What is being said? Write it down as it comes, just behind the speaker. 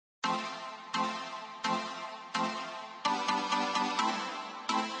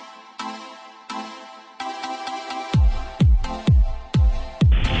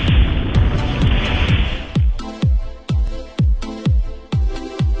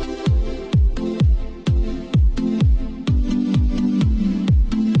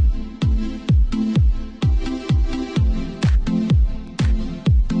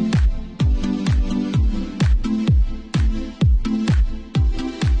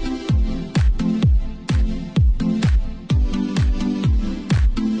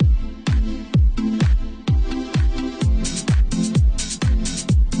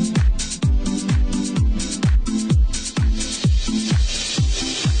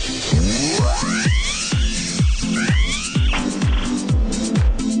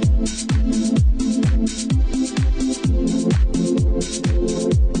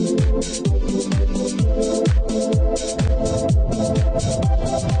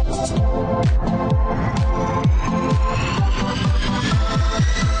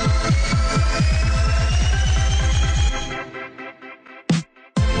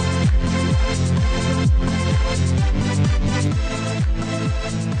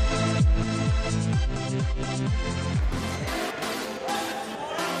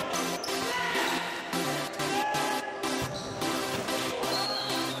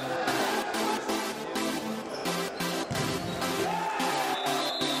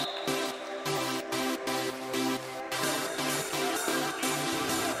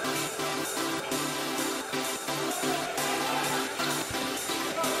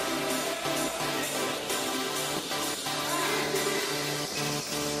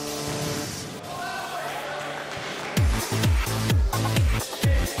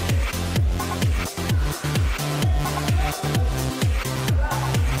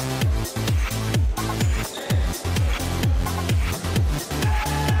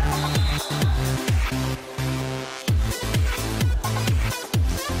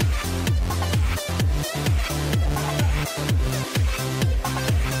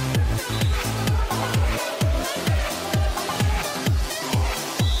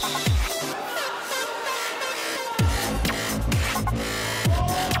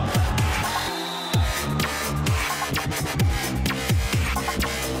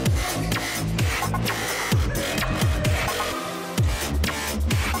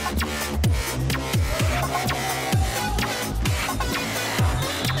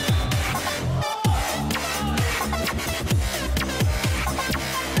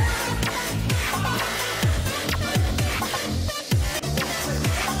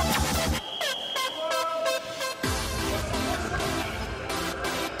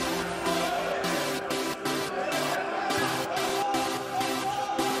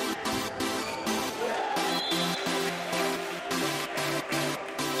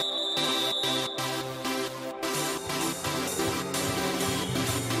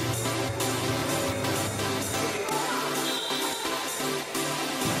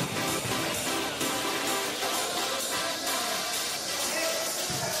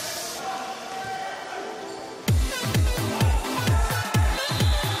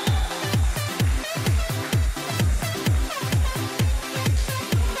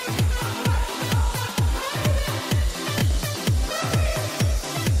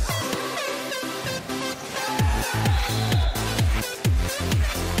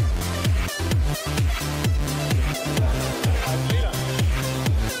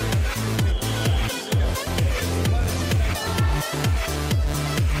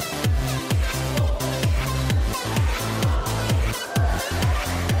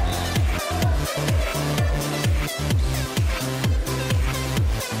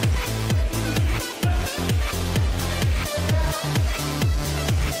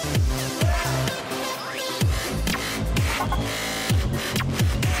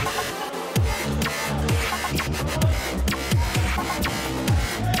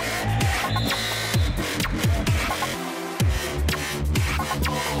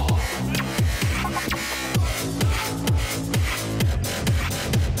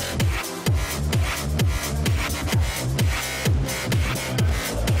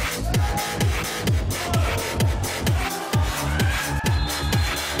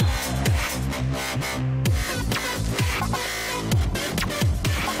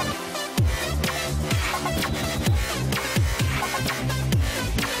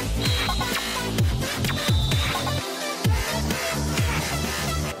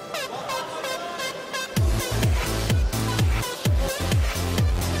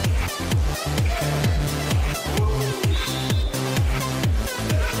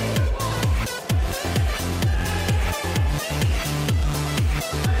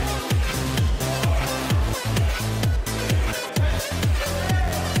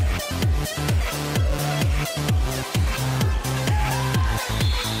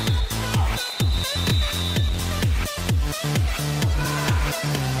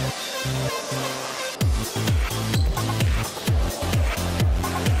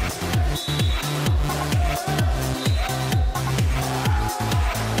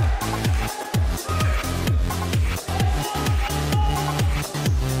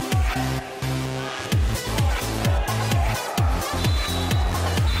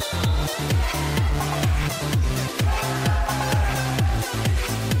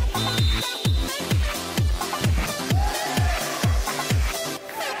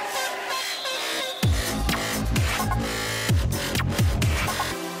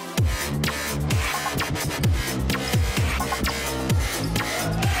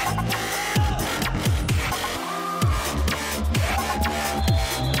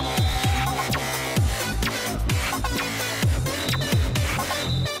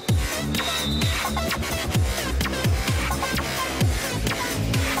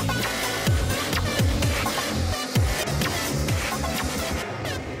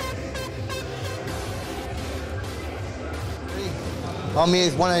I'm here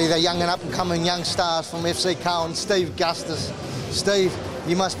with one of the young and up-and-coming young stars from FC Carlton, Steve Gustus. Steve,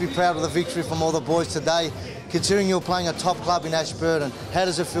 you must be proud of the victory from all the boys today. Considering you're playing a top club in Ashburton, how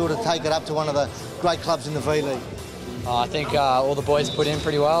does it feel to take it up to one of the great clubs in the V-League? I think all the boys put in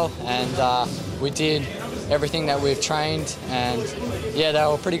pretty well, and we did everything that we've trained, and yeah, they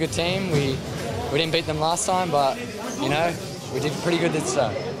were a pretty good team. We didn't beat them last time, but you know, we did pretty good this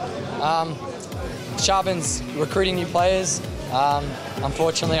time. Charbon's recruiting new players.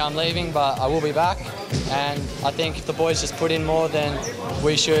 Unfortunately, I'm leaving, but I will be back. And I think if the boys just put in more, then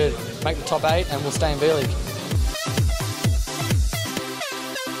we should make the top 8 and we'll stay in V-League.